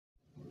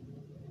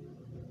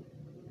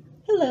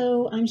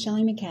Hello, I'm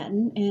Shelly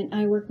McHatten, and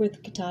I work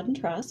with Katahdin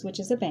Trust, which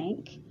is a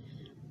bank.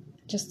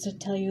 Just to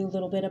tell you a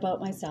little bit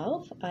about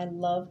myself, I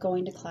love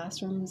going to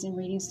classrooms and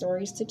reading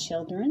stories to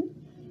children.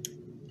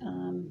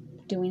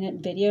 Doing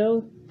it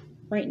video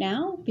right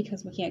now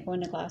because we can't go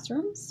into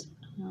classrooms.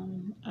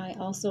 I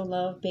also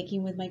love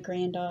baking with my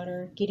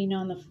granddaughter, getting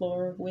on the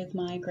floor with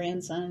my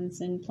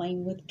grandsons, and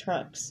playing with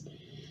trucks.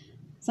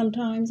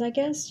 Sometimes, I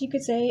guess you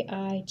could say,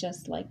 I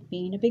just like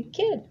being a big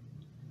kid.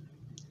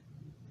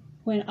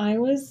 When I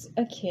was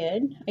a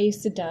kid, I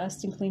used to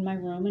dust and clean my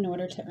room in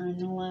order to earn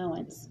an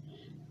allowance.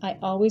 I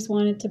always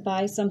wanted to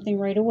buy something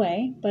right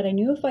away, but I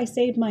knew if I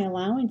saved my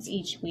allowance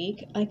each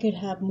week, I could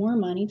have more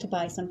money to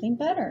buy something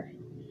better.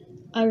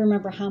 I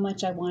remember how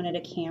much I wanted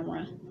a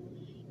camera.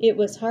 It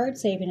was hard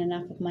saving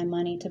enough of my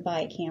money to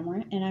buy a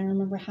camera, and I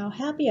remember how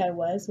happy I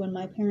was when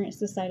my parents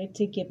decided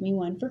to give me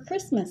one for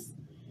Christmas.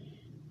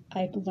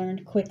 I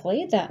learned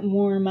quickly that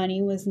more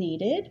money was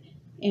needed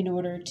in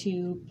order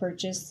to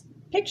purchase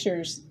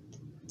pictures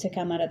to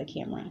come out of the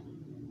camera.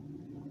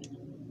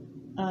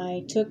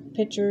 I took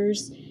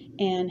pictures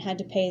and had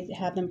to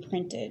have them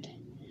printed.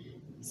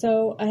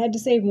 So I had to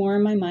save more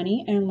of my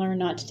money and learn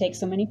not to take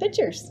so many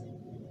pictures.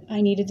 I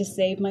needed to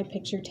save my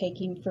picture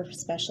taking for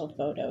special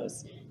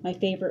photos, my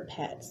favorite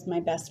pets, my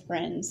best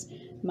friends,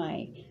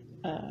 my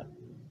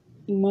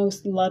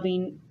most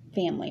loving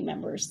family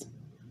members.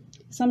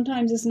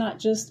 Sometimes it's not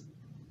just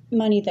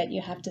money that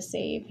you have to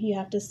save. You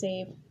have to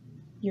save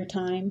your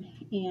time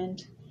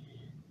and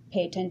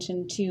pay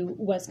attention to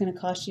what's going to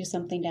cost you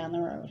something down the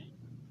road.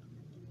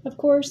 Of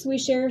course, we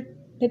share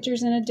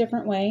pictures in a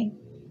different way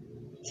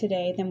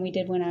today than we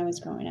did when I was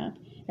growing up.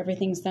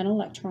 Everything's done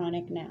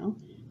electronic now,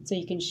 so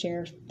you can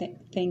share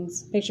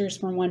pictures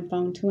from one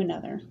phone to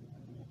another.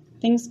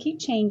 Things keep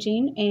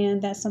changing,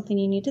 and that's something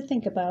you need to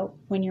think about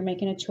when you're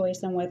making a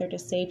choice on whether to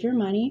save your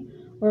money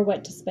or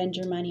what to spend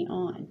your money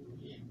on.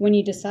 When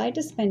you decide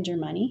to spend your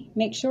money,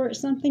 make sure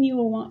it's something you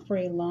will want for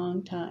a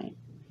long time.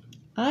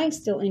 I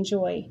still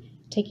enjoy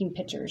taking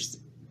pictures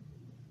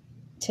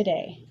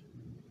today,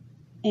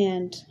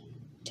 and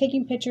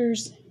taking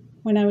pictures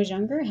when I was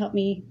younger helped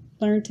me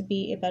learn to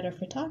be a better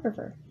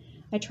photographer.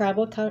 I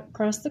traveled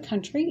across the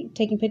country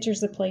taking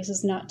pictures of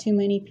places not too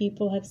many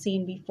people have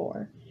seen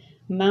before.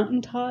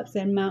 Mountaintops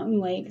and mountain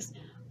lakes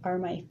are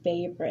my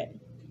favorite.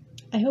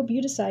 I hope you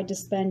decide to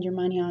spend your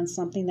money on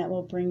something that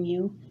will bring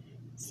you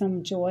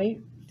some joy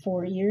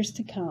for years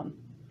to come.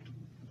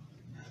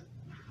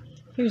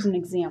 Here's an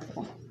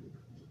example.